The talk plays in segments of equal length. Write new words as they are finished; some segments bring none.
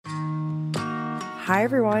Hi,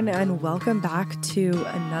 everyone, and welcome back to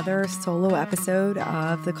another solo episode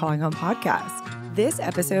of the Calling Home podcast. This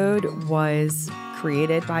episode was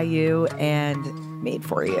created by you and made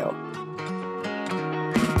for you.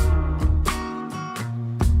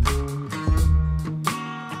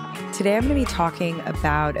 Today, I'm going to be talking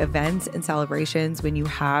about events and celebrations when you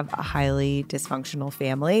have a highly dysfunctional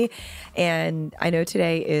family. And I know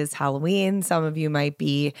today is Halloween. Some of you might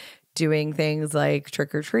be doing things like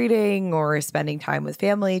trick-or-treating or spending time with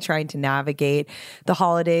family, trying to navigate the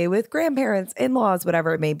holiday with grandparents, in-laws,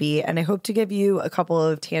 whatever it may be. And I hope to give you a couple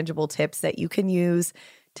of tangible tips that you can use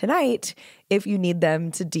tonight if you need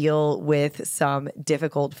them to deal with some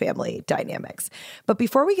difficult family dynamics. But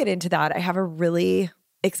before we get into that, I have a really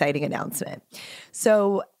exciting announcement.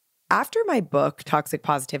 So after my book, Toxic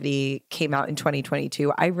Positivity, came out in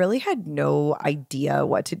 2022, I really had no idea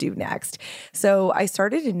what to do next. So I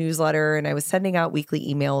started a newsletter and I was sending out weekly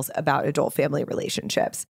emails about adult family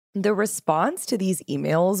relationships. The response to these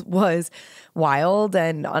emails was wild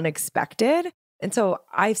and unexpected. And so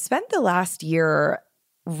I've spent the last year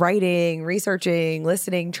writing, researching,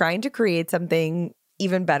 listening, trying to create something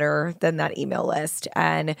even better than that email list.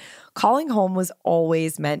 And Calling Home was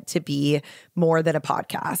always meant to be more than a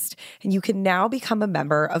podcast. And you can now become a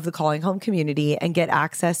member of the Calling Home community and get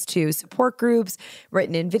access to support groups,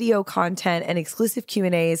 written in video content, and exclusive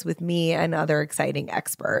Q&As with me and other exciting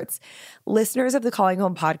experts. Listeners of the Calling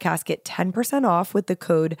Home podcast get 10% off with the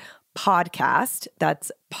code podcast,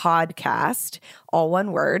 that's podcast, all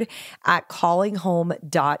one word, at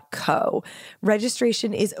callinghome.co.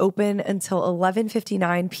 Registration is open until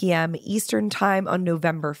 11:59 p.m. Eastern Time on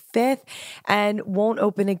November 5th and won't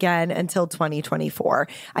open again until 2024.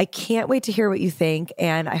 I can't wait to hear what you think,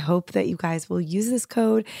 and I hope that you guys will use this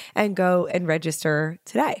code and go and register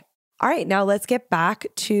today. All right, now let's get back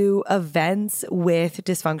to events with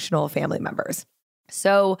dysfunctional family members.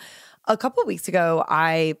 So a couple of weeks ago,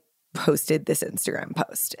 I posted this Instagram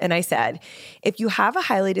post and I said, if you have a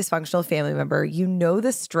highly dysfunctional family member, you know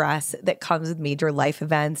the stress that comes with major life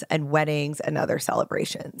events and weddings and other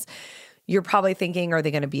celebrations. You're probably thinking, are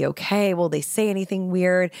they going to be okay? Will they say anything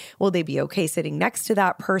weird? Will they be okay sitting next to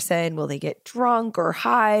that person? Will they get drunk or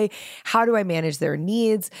high? How do I manage their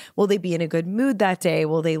needs? Will they be in a good mood that day?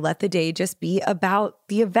 Will they let the day just be about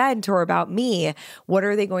the event or about me? What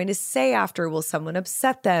are they going to say after? Will someone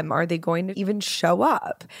upset them? Are they going to even show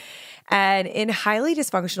up? And in highly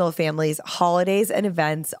dysfunctional families, holidays and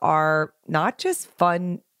events are not just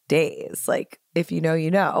fun days. Like, if you know,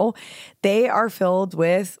 you know, they are filled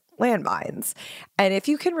with landmines. And if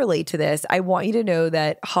you can relate to this, I want you to know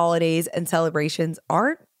that holidays and celebrations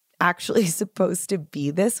aren't actually supposed to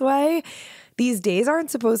be this way. These days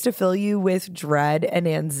aren't supposed to fill you with dread and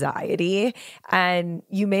anxiety. And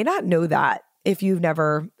you may not know that if you've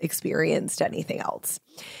never experienced anything else.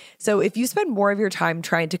 So if you spend more of your time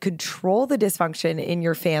trying to control the dysfunction in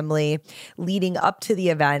your family leading up to the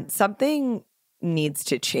event, something needs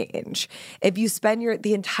to change. If you spend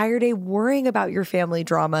the entire day worrying about your family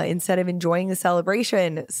drama instead of enjoying the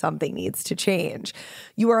celebration, something needs to change.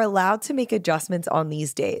 You are allowed to make adjustments on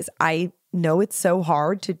these days. I know it's so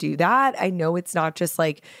hard to do that. I know it's not just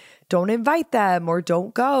like, don't invite them or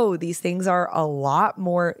don't go. These things are a lot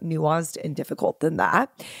more nuanced and difficult than that.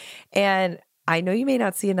 And I know you may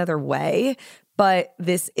not see another way, but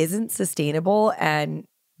this isn't sustainable and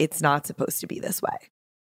it's not supposed to be this way.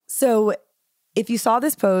 So if you saw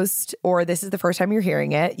this post or this is the first time you're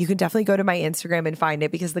hearing it, you can definitely go to my Instagram and find it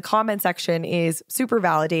because the comment section is super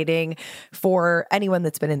validating for anyone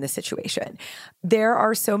that's been in this situation. There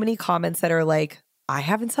are so many comments that are like, I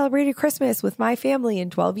haven't celebrated Christmas with my family in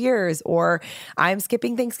 12 years, or I'm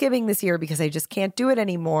skipping Thanksgiving this year because I just can't do it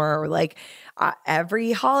anymore. Or like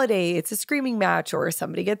every holiday, it's a screaming match or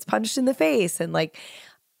somebody gets punched in the face. And like,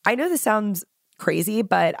 I know this sounds crazy,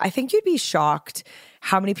 but I think you'd be shocked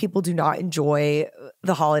how many people do not enjoy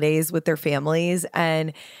the holidays with their families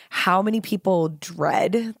and how many people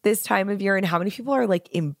dread this time of year and how many people are like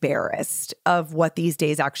embarrassed of what these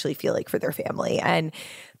days actually feel like for their family. And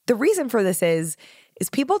the reason for this is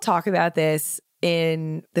people talk about this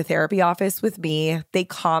in the therapy office with me. They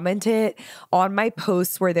comment it on my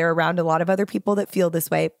posts where they're around a lot of other people that feel this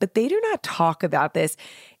way, but they do not talk about this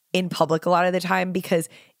in public a lot of the time because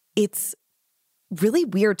it's really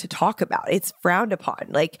weird to talk about. It's frowned upon.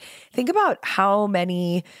 Like, think about how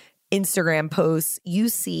many Instagram posts you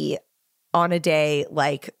see on a day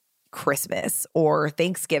like Christmas or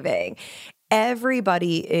Thanksgiving.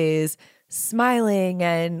 Everybody is smiling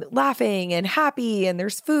and laughing and happy, and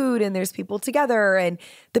there's food and there's people together. And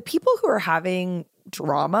the people who are having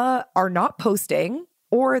drama are not posting.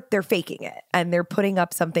 or they're faking it and they're putting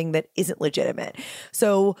up something that isn't legitimate.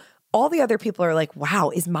 So all the other people are like,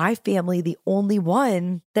 wow, is my family the only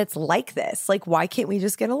one that's like this? Like, why can't we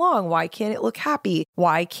just get along? Why can't it look happy?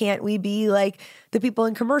 Why can't we be like the people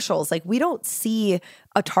in commercials? Like, we don't see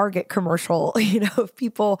a Target commercial, of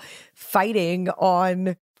people fighting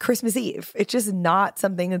on Christmas Eve. It's just not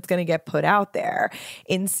something that's going to get put out there.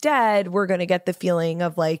 Instead, we're going to get the feeling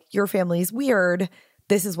of like, your family's weird.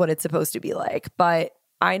 This is what it's supposed to be like. But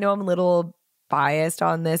I know I'm a little biased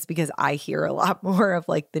on this because I hear a lot more of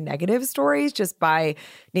like the negative stories just by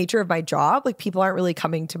nature of my job. Like, people aren't really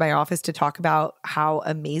coming to my office to talk about how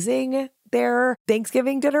amazing their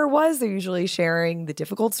Thanksgiving dinner was. They're usually sharing the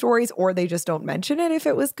difficult stories, or they just don't mention it if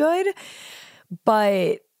it was good.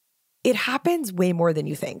 But it happens way more than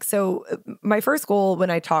you think. So my first goal when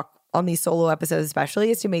I talk on these solo episodes especially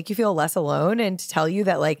is to make you feel less alone and to tell you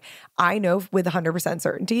that like, I know with 100%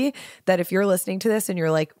 certainty that if you're listening to this and you're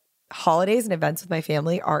like, holidays and events with my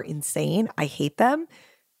family are insane, I hate them,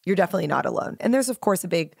 you're definitely not alone. And there's of course a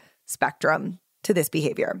big spectrum to this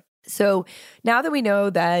behavior. So now that we know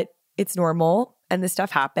that it's normal and this stuff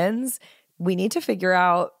happens, we need to figure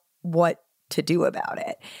out what to do about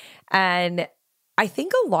it. And I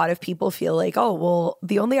think a lot of people feel like, oh, well,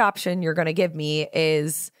 the only option you're going to give me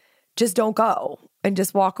is just don't go and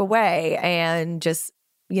just walk away and just,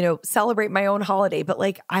 celebrate my own holiday. But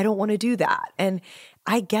like, I don't want to do that. And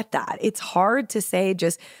I get that. It's hard to say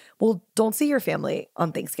just, well, don't see your family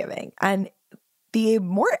on Thanksgiving. And the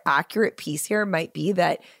more accurate piece here might be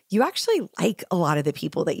that you actually like a lot of the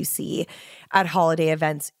people that you see at holiday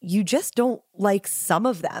events. You just don't like some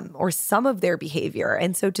of them or some of their behavior.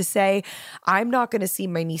 And so to say, I'm not going to see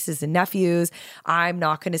my nieces and nephews, I'm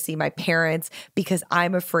not going to see my parents because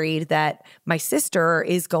I'm afraid that my sister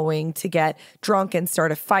is going to get drunk and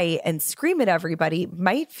start a fight and scream at everybody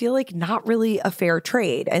might feel like not really a fair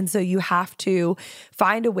trade. And so you have to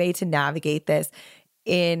find a way to navigate this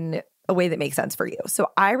in a way that makes sense for you.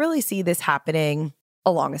 So I really see this happening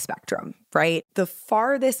along a spectrum, right? The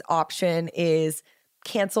farthest option is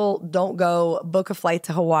cancel, don't go, book a flight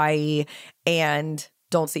to Hawaii, and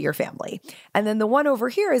don't see your family. And then the one over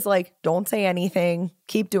here is like, don't say anything,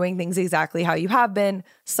 keep doing things exactly how you have been,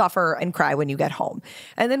 suffer and cry when you get home.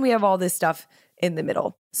 And then we have all this stuff in the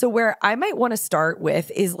middle. So where I might want to start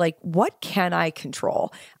with is like, what can I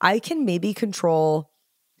control? I can maybe control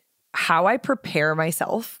how I prepare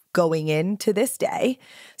myself going into this day.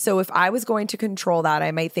 So if I was going to control that,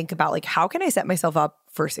 I might think about like, how can I set myself up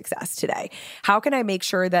for success today? How can I make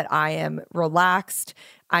sure that I am relaxed,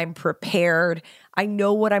 I'm prepared, I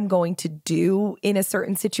know what I'm going to do in a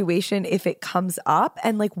certain situation if it comes up?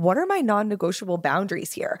 And like, what are my non-negotiable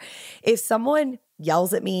boundaries here? If someone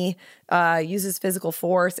yells at me, uses physical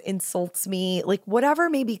force, insults me, like whatever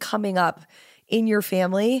may be coming up in your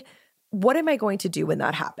family, what am I going to do when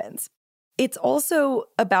that happens? It's also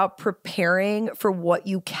about preparing for what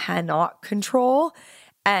you cannot control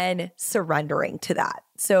and surrendering to that.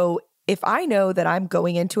 So if I know that I'm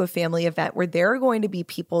going into a family event where there are going to be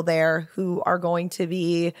people there who are going to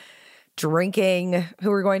be drinking,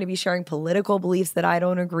 who are going to be sharing political beliefs that I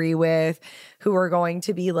don't agree with, who are going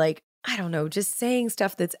to be like, I don't know, just saying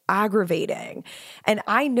stuff that's aggravating. And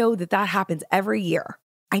I know that that happens every year.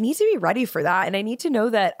 I need to be ready for that. And I need to know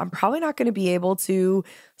that I'm probably not going to be able to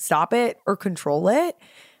stop it or control it.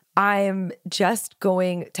 I'm just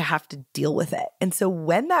going to have to deal with it. And so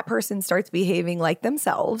when that person starts behaving like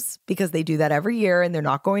themselves, because they do that every year and they're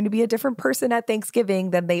not going to be a different person at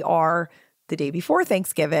Thanksgiving than they are the day before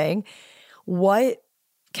Thanksgiving, what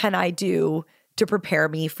can I do to prepare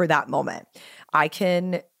me for that moment? I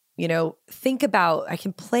can think about, I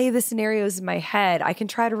can play the scenarios in my head. I can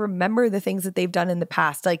try to remember the things that they've done in the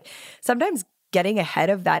past. Like sometimes getting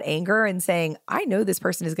ahead of that anger and saying, I know this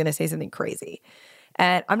person is going to say something crazy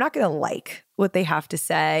and I'm not going to like what they have to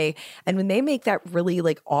say. And when they make that really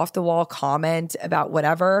like off the wall comment about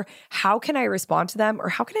whatever, how can I respond to them? Or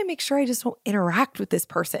how can I make sure I just don't interact with this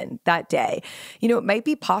person that day? It might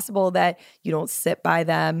be possible that you don't sit by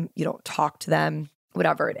them, you don't talk to them,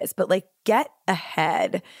 whatever it is, but like get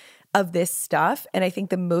ahead of this stuff. And I think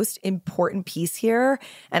the most important piece here,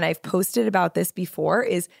 and I've posted about this before,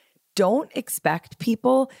 is don't expect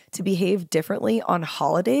people to behave differently on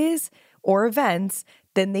holidays or events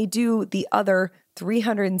than they do the other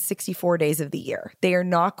 364 days of the year. They are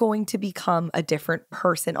not going to become a different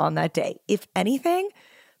person on that day. If anything,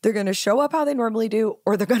 they're going to show up how they normally do,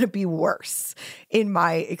 or they're going to be worse in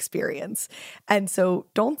my experience. And so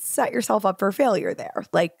don't set yourself up for failure there.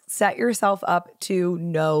 Like set yourself up to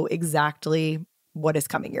know exactly what is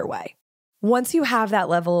coming your way. Once you have that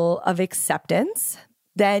level of acceptance,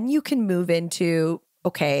 then you can move into,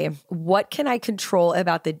 okay, what can I control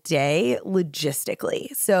about the day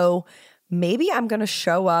logistically? So maybe I'm going to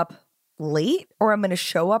show up late or I'm going to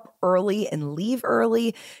show up early and leave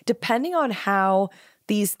early, depending on how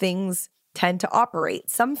these things tend to operate.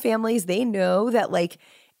 Some families, they know that like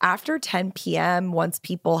after 10 p.m., once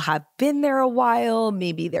people have been there a while,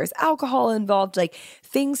 maybe there's alcohol involved, like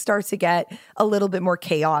things start to get a little bit more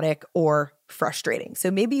chaotic or frustrating. So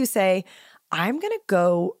maybe you say, I'm going to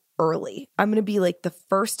go early. I'm going to be like the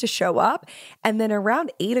first to show up. And then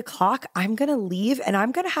around 8 o'clock, I'm going to leave and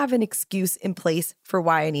I'm going to have an excuse in place for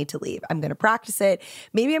why I need to leave. I'm going to practice it.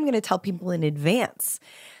 Maybe I'm going to tell people in advance.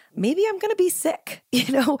 Maybe I'm going to be sick.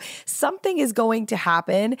 Something is going to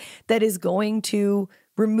happen that is going to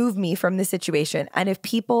remove me from the situation. And if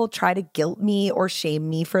people try to guilt me or shame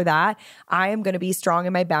me for that, I am going to be strong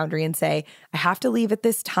in my boundary and say, I have to leave at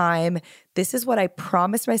this time. This is what I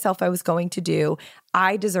promised myself I was going to do.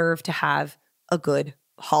 I deserve to have a good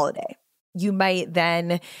holiday. You might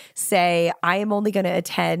then say, I am only going to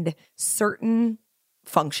attend certain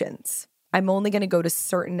functions. I'm only going to go to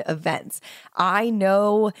certain events. I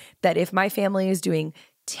know that if my family is doing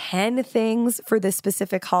 10 things for this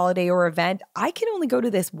specific holiday or event, I can only go to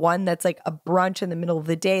this one that's like a brunch in the middle of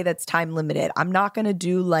the day that's time limited. I'm not going to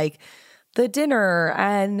do like the dinner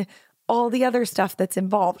and all the other stuff that's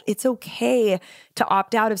involved. It's okay to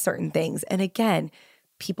opt out of certain things. And again,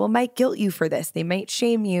 people might guilt you for this. They might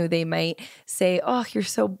shame you. They might say, oh, you're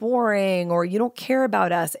so boring, or you don't care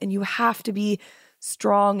about us. And you have to be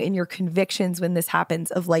strong in your convictions when this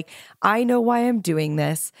happens of like, I know why I'm doing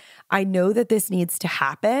this. I know that this needs to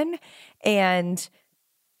happen. And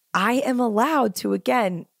I am allowed to,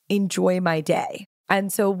 again, enjoy my day.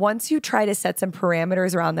 And so once you try to set some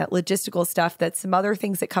parameters around that logistical stuff, that some other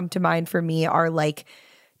things that come to mind for me are like,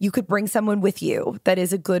 you could bring someone with you that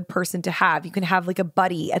is a good person to have. You can have like a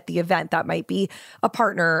buddy at the event. That might be a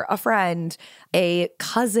partner, a friend, a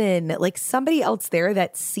cousin, like somebody else there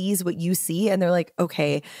that sees what you see. And they're like,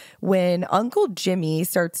 okay, when Uncle Jimmy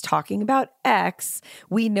starts talking about X,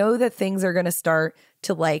 we know that things are going to start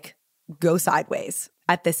to like go sideways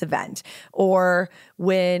at this event. Or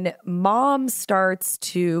when mom starts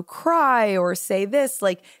to cry or say this,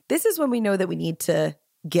 like this is when we know that we need to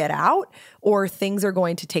get out or things are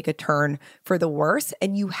going to take a turn for the worse.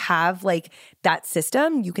 And you have like that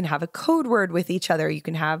system. You can have a code word with each other. You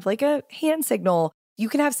can have like a hand signal. You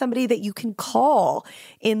can have somebody that you can call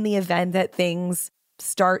in the event that things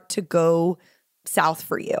start to go south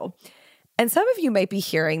for you. And some of you might be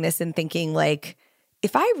hearing this and thinking like,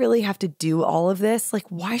 if I really have to do all of this, like,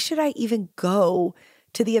 why should I even go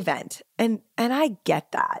to the event? And I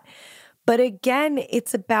get that. But again,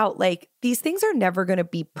 it's about like, these things are never going to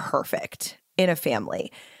be perfect in a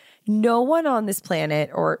family. No one on this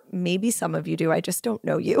planet, or maybe some of you do, I just don't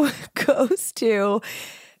know you, goes to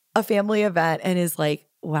a family event and is like,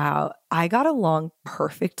 wow, I got along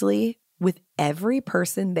perfectly with every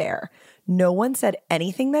person there. No one said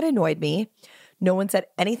anything that annoyed me. No one said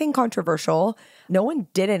anything controversial. No one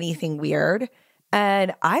did anything weird.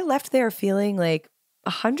 And I left there feeling like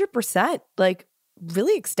 100%, like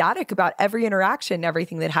really ecstatic about every interaction,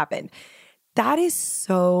 everything that happened. That is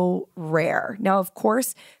so rare. Now, of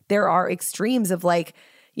course, there are extremes of like,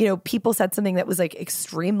 people said something that was like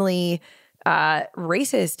extremely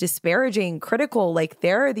racist, disparaging, critical. Like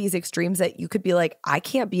there are these extremes that you could be like, I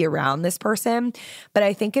can't be around this person. But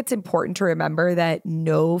I think it's important to remember that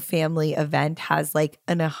no family event has like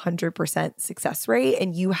an 100% success rate.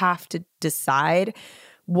 And you have to decide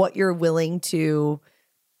what you're willing to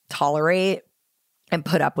tolerate and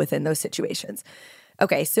put up with in those situations.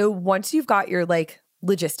 Okay, so once you've got your like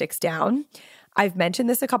logistics down, I've mentioned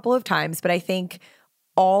this a couple of times, but I think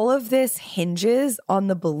all of this hinges on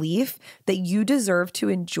the belief that you deserve to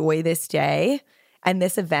enjoy this day and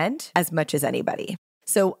this event as much as anybody.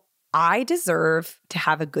 So I deserve to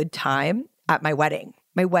have a good time at my wedding.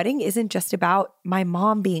 My wedding isn't just about my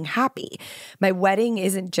mom being happy. My wedding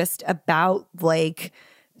isn't just about like,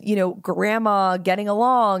 grandma getting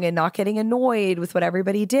along and not getting annoyed with what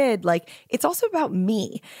everybody did. Like, it's also about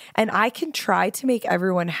me. And I can try to make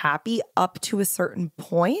everyone happy up to a certain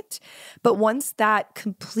point. But once that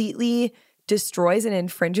completely destroys and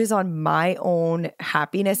infringes on my own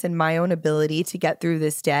happiness and my own ability to get through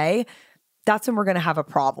this day, that's when we're going to have a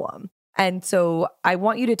problem. And so I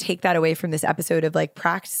want you to take that away from this episode of like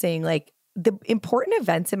practicing like, the important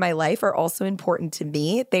events in my life are also important to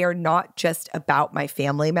me. They are not just about my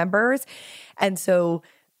family members. And so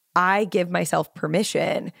I give myself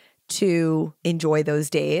permission to enjoy those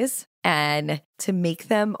days and to make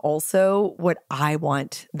them also what I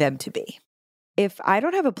want them to be. If I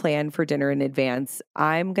don't have a plan for dinner in advance,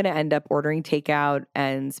 I'm going to end up ordering takeout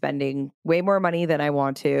and spending way more money than I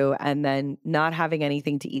want to, and then not having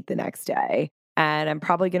anything to eat the next day. And I'm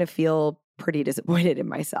probably going to feel pretty disappointed in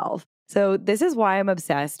myself. So this is why I'm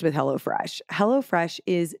obsessed with HelloFresh. HelloFresh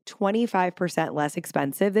is 25% less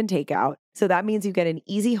expensive than takeout. So that means you get an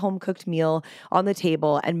easy home-cooked meal on the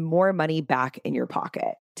table and more money back in your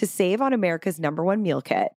pocket. To save on America's #1 meal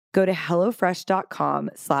kit, go to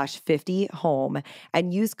HelloFresh.com/50home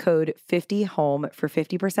and use code 50home for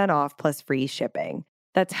 50% off plus free shipping.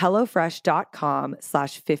 That's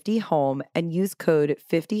HelloFresh.com/50home and use code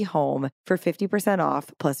 50home for 50%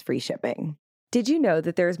 off plus free shipping. Did you know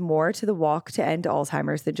that there's more to the walk to end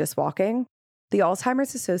Alzheimer's than just walking? The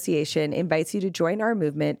Alzheimer's Association invites you to join our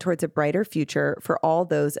movement towards a brighter future for all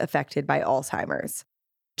those affected by Alzheimer's.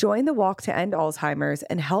 Join the walk to end Alzheimer's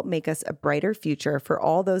and help make us a brighter future for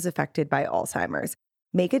all those affected by Alzheimer's.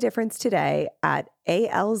 Make a difference today at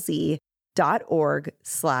alz.org/walk.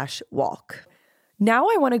 Now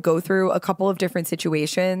I want to go through a couple of different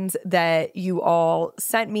situations that you all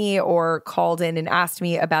sent me or called in and asked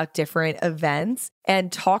me about different events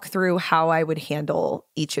and talk through how I would handle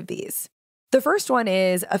each of these. The first one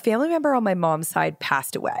is a family member on my mom's side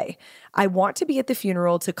passed away. I want to be at the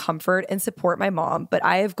funeral to comfort and support my mom, but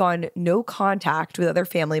I have gone no contact with other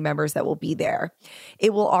family members that will be there.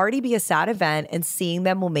 It will already be a sad event and seeing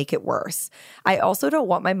them will make it worse. I also don't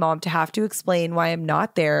want my mom to have to explain why I'm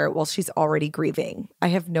not there while she's already grieving. I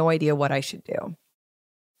have no idea what I should do.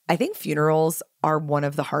 I think funerals are one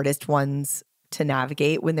of the hardest ones to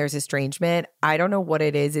navigate when there's estrangement. I don't know what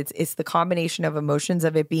it is. It's the combination of emotions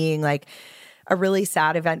of it being like a really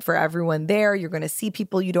sad event for everyone there. You're going to see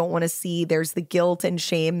people you don't want to see. There's the guilt and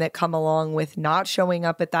shame that come along with not showing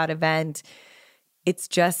up at that event. It's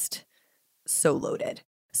just so loaded.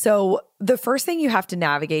 So the first thing you have to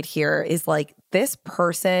navigate here is like this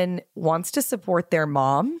person wants to support their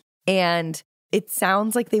mom, and it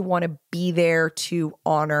sounds like they want to be there to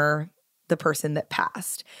honor the person that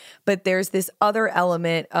passed. But there's this other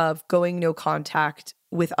element of going no contact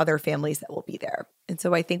with other families that will be there. And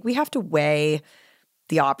so I think we have to weigh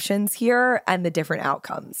the options here and the different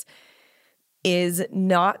outcomes. Is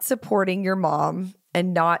not supporting your mom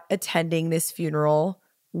and not attending this funeral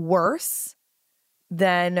worse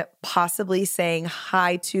than possibly saying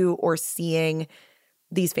hi to or seeing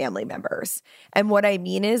these family members? And what I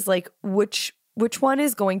mean is like, which one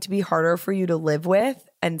is going to be harder for you to live with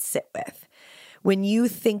and sit with? When you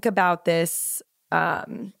think about this,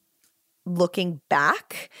 looking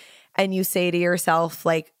back, and you say to yourself,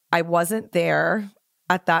 like, I wasn't there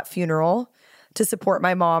at that funeral to support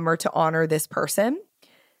my mom or to honor this person.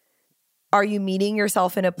 Are you meeting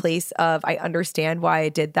yourself in a place of, I understand why I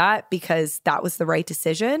did that because that was the right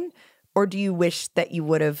decision? Or do you wish that you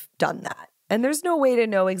would have done that? And there's no way to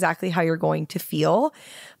know exactly how you're going to feel.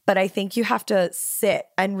 But I think you have to sit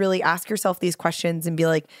and really ask yourself these questions and be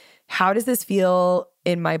like, how does this feel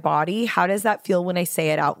in my body? How does that feel when I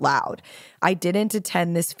say it out loud? I didn't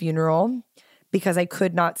attend this funeral because I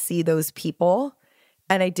could not see those people,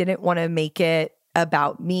 and I didn't want to make it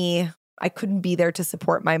about me. I couldn't be there to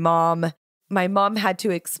support my mom. My mom had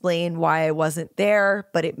to explain why I wasn't there,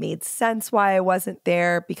 but it made sense why I wasn't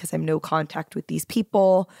there because I'm no contact with these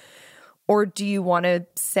people. Or do you want to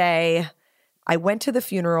say, I went to the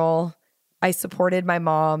funeral, I supported my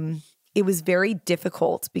mom. It was very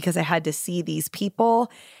difficult because I had to see these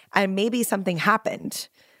people, and maybe something happened,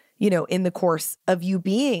 in the course of you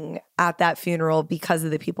being at that funeral because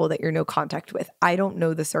of the people that you're no contact with. I don't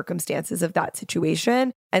know the circumstances of that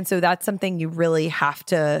situation. And so that's something you really have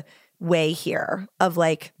to weigh here of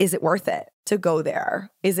like, is it worth it to go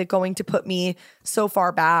there? Is it going to put me so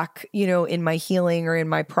far back, in my healing or in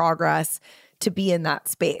my progress to be in that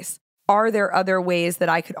space? Are there other ways that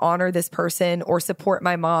I could honor this person or support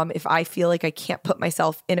my mom if I feel like I can't put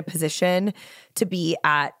myself in a position to be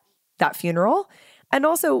at that funeral? And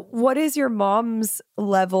also, what is your mom's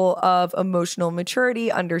level of emotional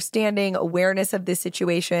maturity, understanding, awareness of this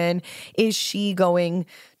situation? Is she going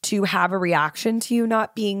to have a reaction to you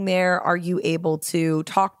not being there? Are you able to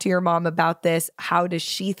talk to your mom about this? How does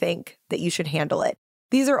she think that you should handle it?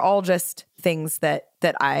 These are all just things that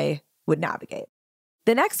I would navigate.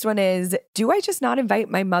 The next one is, do I just not invite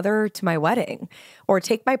my mother to my wedding or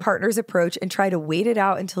take my partner's approach and try to wait it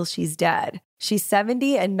out until she's dead? She's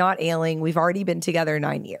 70 and not ailing. We've already been together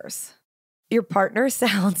 9 years. Your partner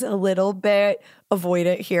sounds a little bit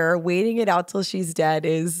avoidant here. Waiting it out till she's dead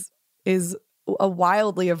is a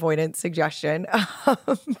wildly avoidant suggestion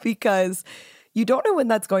because you don't know when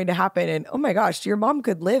that's going to happen. And oh my gosh, your mom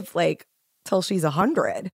could live like till she's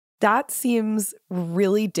 100. that seems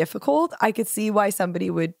really difficult. I could see why somebody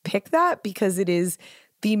would pick that because it is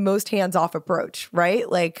the most hands-off approach, right?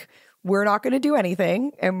 Like, we're not going to do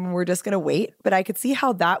anything and we're just going to wait. But I could see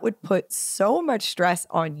how that would put so much stress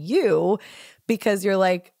on you because you're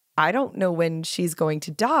like, I don't know when she's going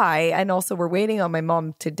to die. And also, we're waiting on my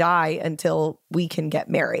mom to die until we can get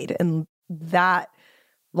married. And that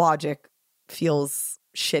logic feels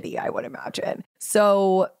shitty, I would imagine.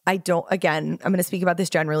 So I'm going to speak about this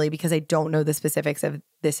generally because I don't know the specifics of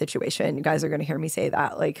this situation. You guys are going to hear me say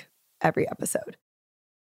that like every episode.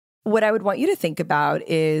 What I would want you to think about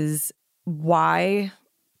is, why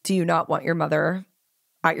do you not want your mother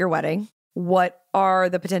at your wedding? What are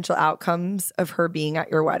the potential outcomes of her being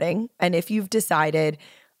at your wedding? And if you've decided,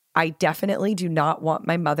 I definitely do not want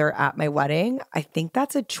my mother at my wedding, I think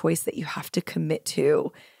that's a choice that you have to commit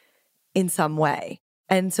to in some way.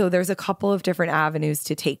 And so there's a couple of different avenues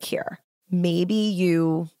to take here. Maybe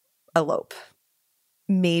you elope.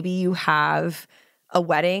 Maybe you have a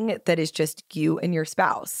wedding that is just you and your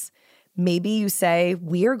spouse. Maybe you say,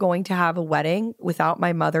 we are going to have a wedding without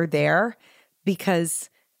my mother there because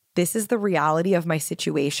this is the reality of my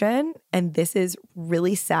situation and this is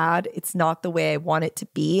really sad. It's not the way I want it to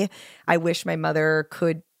be. I wish my mother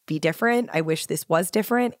could be different. I wish this was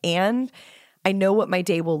different. And I know what my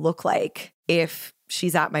day will look like if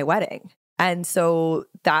she's at my wedding. And so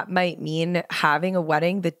that might mean having a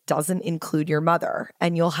wedding that doesn't include your mother.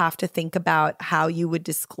 And you'll have to think about how you would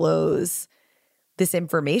disclose this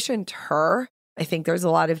information to her. I think there's a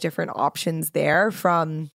lot of different options there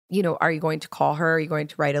from, are you going to call her? Are you going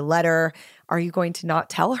to write a letter? Are you going to not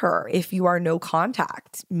tell her if you are no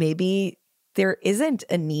contact? Maybe there isn't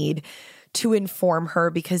a need to inform her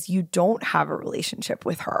because you don't have a relationship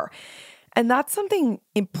with her. And that's something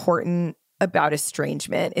important about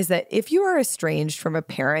estrangement, is that if you are estranged from a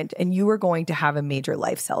parent and you are going to have a major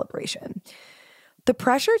life celebration, the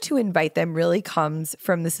pressure to invite them really comes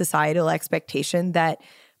from the societal expectation that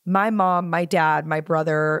my mom, my dad, my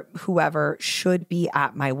brother, whoever should be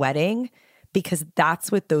at my wedding because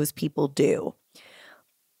that's what those people do.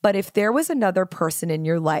 But if there was another person in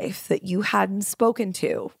your life that you hadn't spoken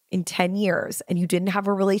to in 10 years and you didn't have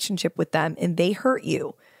a relationship with them and they hurt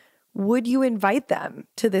you, would you invite them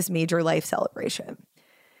to this major life celebration?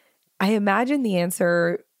 I imagine the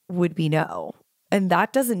answer would be no. And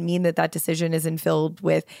that doesn't mean that that decision isn't filled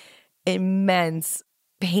with immense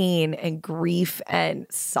pain and grief and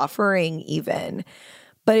suffering even.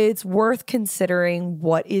 But it's worth considering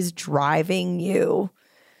what is driving you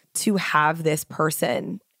to have this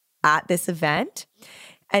person at this event.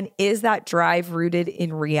 And is that drive rooted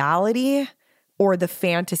in reality or the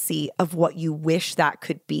fantasy of what you wish that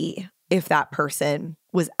could be if that person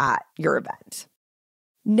was at your event?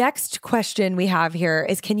 Next question we have here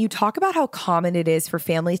is, can you talk about how common it is for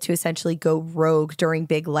families to essentially go rogue during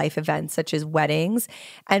big life events such as weddings?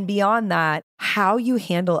 And beyond that, how you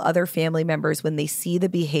handle other family members when they see the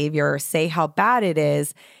behavior, say how bad it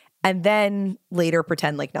is, and then later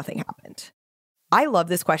pretend like nothing happened? I love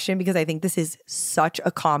this question because I think this is such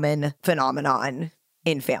a common phenomenon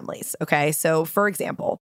in families. Okay. So for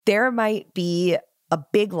example, there might be a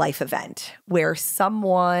big life event where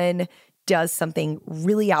someone does something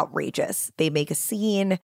really outrageous. They make a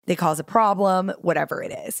scene, they cause a problem, whatever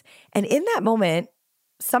it is. And in that moment,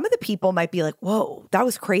 some of the people might be like, whoa, that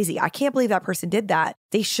was crazy. I can't believe that person did that.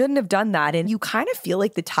 They shouldn't have done that. And you kind of feel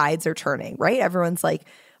like the tides are turning, right? Everyone's like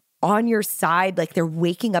on your side, like they're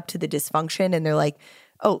waking up to the dysfunction and they're like,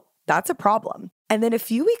 oh, that's a problem. And then a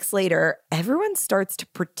few weeks later, everyone starts to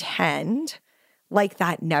pretend like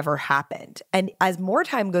that never happened. And as more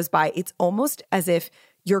time goes by, it's almost as if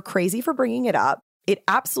you're crazy for bringing it up. It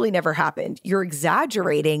absolutely never happened. You're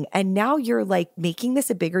exaggerating. And now you're like making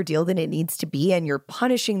this a bigger deal than it needs to be. And you're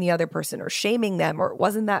punishing the other person or shaming them, or it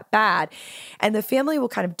wasn't that bad. And the family will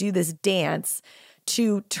kind of do this dance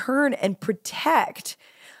to turn and protect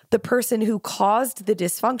the person who caused the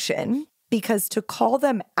dysfunction, because to call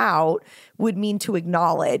them out would mean to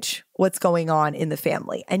acknowledge what's going on in the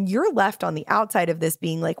family. And you're left on the outside of this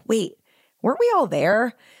being like, wait, weren't we all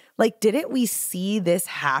there? Like, didn't we see this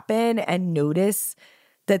happen and notice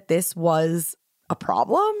that this was a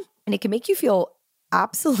problem? And it can make you feel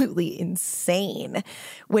absolutely insane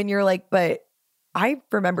when you're like, but I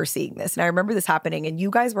remember seeing this and I remember this happening and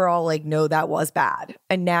you guys were all like, no, that was bad.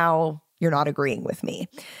 And now you're not agreeing with me.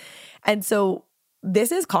 And so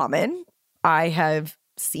this is common. I have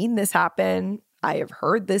seen this happen. I have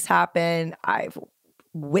heard this happen. I've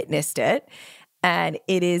witnessed it. And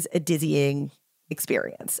it is a dizzying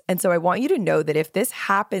experience. And so I want you to know that if this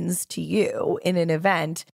happens to you in an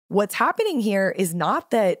event, what's happening here is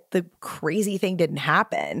not that the crazy thing didn't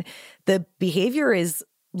happen. The behavior is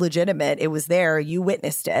legitimate. It was there. You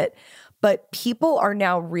witnessed it. But people are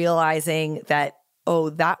now realizing that, oh,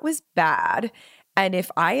 that was bad. And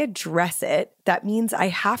if I address it, that means I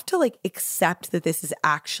have to like accept that this is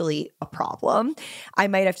actually a problem. I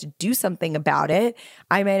might have to do something about it.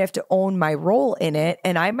 I might have to own my role in it.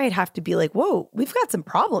 And I might have to be like, whoa, we've got some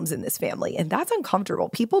problems in this family. And that's uncomfortable.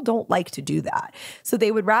 People don't like to do that. So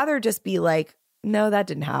they would rather just be like, no, that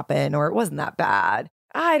didn't happen, or it wasn't that bad.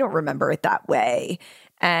 I don't remember it that way,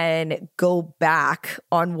 and go back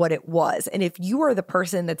on what it was. And if you are the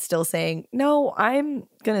person that's still saying, no, I'm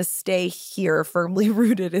going to stay here firmly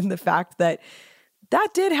rooted in the fact that that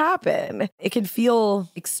did happen, it can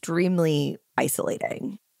feel extremely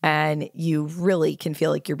isolating. And you really can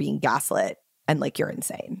feel like you're being gaslit and like you're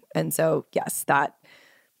insane. And so, yes, that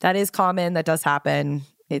is common. That does happen.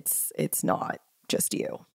 It's not just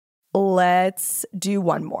you. Let's do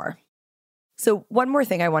one more. So one more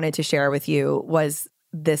thing I wanted to share with you was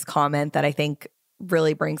this comment that I think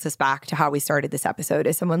really brings us back to how we started this episode.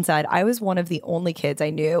 Is someone said, I was one of the only kids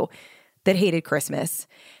I knew that hated Christmas,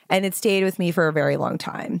 and it stayed with me for a very long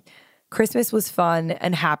time. Christmas was fun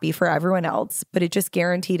and happy for everyone else, but it just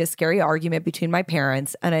guaranteed a scary argument between my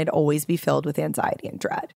parents, and I'd always be filled with anxiety and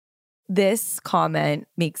dread. This comment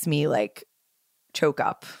makes me like choke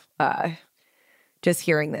up just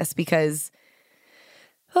hearing this, because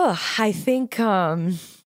I think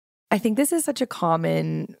this is such a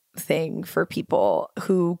common thing for people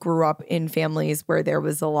who grew up in families where there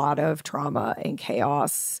was a lot of trauma and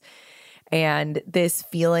chaos, and this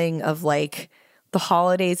feeling of like the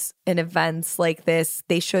holidays and events like this,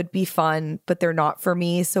 they should be fun, but they're not for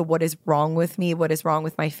me. So what is wrong with me? What is wrong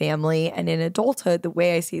with my family? And in adulthood, the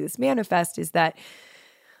way I see this manifest is that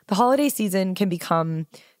the holiday season can become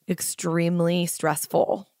extremely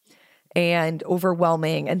stressful and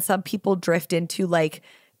overwhelming. And some people drift into like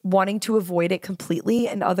wanting to avoid it completely,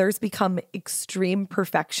 and others become extreme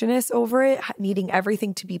perfectionists over it, needing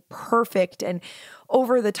everything to be perfect and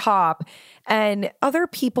over the top. And other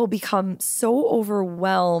people become so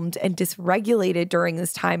overwhelmed and dysregulated during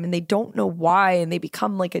this time, and they don't know why, and they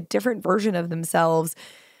become like a different version of themselves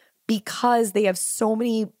because they have so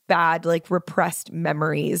many bad, like repressed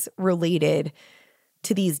memories related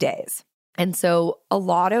to these days. And so a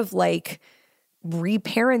lot of like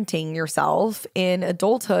reparenting yourself in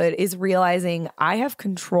adulthood is realizing I have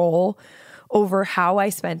control over how I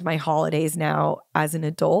spend my holidays now as an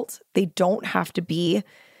adult. They don't have to be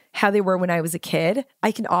how they were when I was a kid.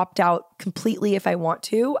 I can opt out completely if I want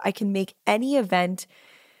to. I can make any event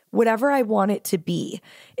whatever I want it to be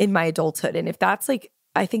in my adulthood. And if that's like,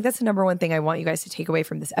 I think that's the number one thing I want you guys to take away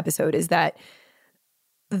from this episode, is that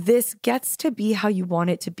this gets to be how you want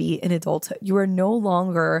it to be in adulthood. You are no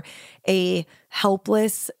longer a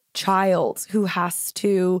helpless child who has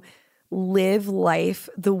to live life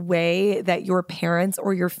the way that your parents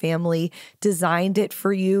or your family designed it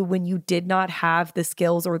for you when you did not have the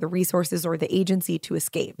skills or the resources or the agency to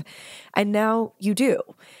escape. And now you do.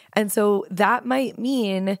 And so that might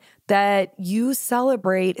mean that you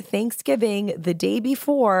celebrate Thanksgiving the day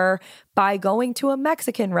before by going to a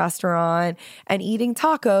Mexican restaurant and eating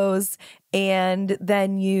tacos, and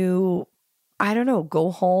then you, I don't know,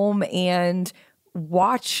 go home and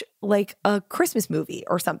watch like a Christmas movie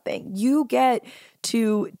or something. You get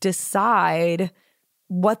to decide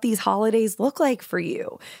what these holidays look like for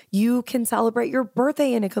you. You can celebrate your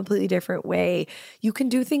birthday in a completely different way. You can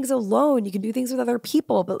do things alone. You can do things with other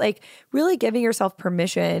people, but like really giving yourself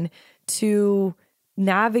permission to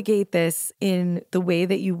navigate this in the way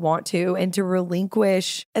that you want to, and to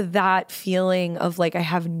relinquish that feeling of like, I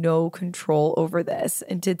have no control over this,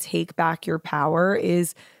 and to take back your power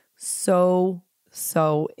is so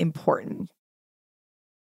important.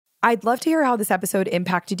 I'd love to hear how this episode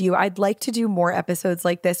impacted you. I'd like to do more episodes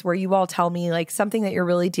like this where you all tell me like something that you're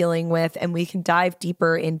really dealing with, and we can dive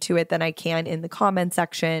deeper into it than I can in the comment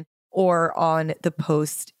section or on the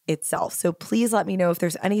post itself. So please let me know if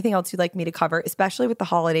there's anything else you'd like me to cover, especially with the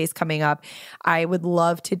holidays coming up. I would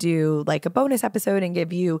love to do like a bonus episode and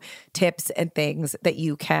give you tips and things that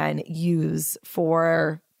you can use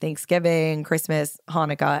for Thanksgiving, Christmas,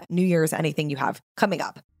 Hanukkah, New Year's, anything you have coming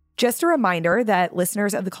up. Just a reminder that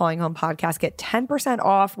listeners of the Calling Home podcast get 10%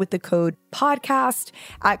 off with the code podcast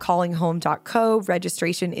at callinghome.co.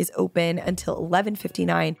 Registration is open until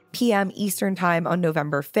 11:59 p.m. Eastern time on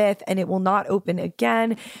November 5th, and it will not open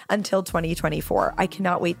again until 2024. I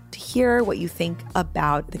cannot wait to hear what you think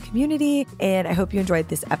about the community, and I hope you enjoyed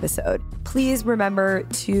this episode. Please remember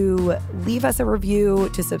to leave us a review,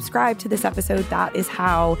 to subscribe to this episode. That is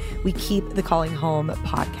how we keep the Calling Home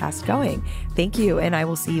podcast going. Thank you, and I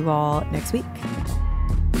will see you all next week.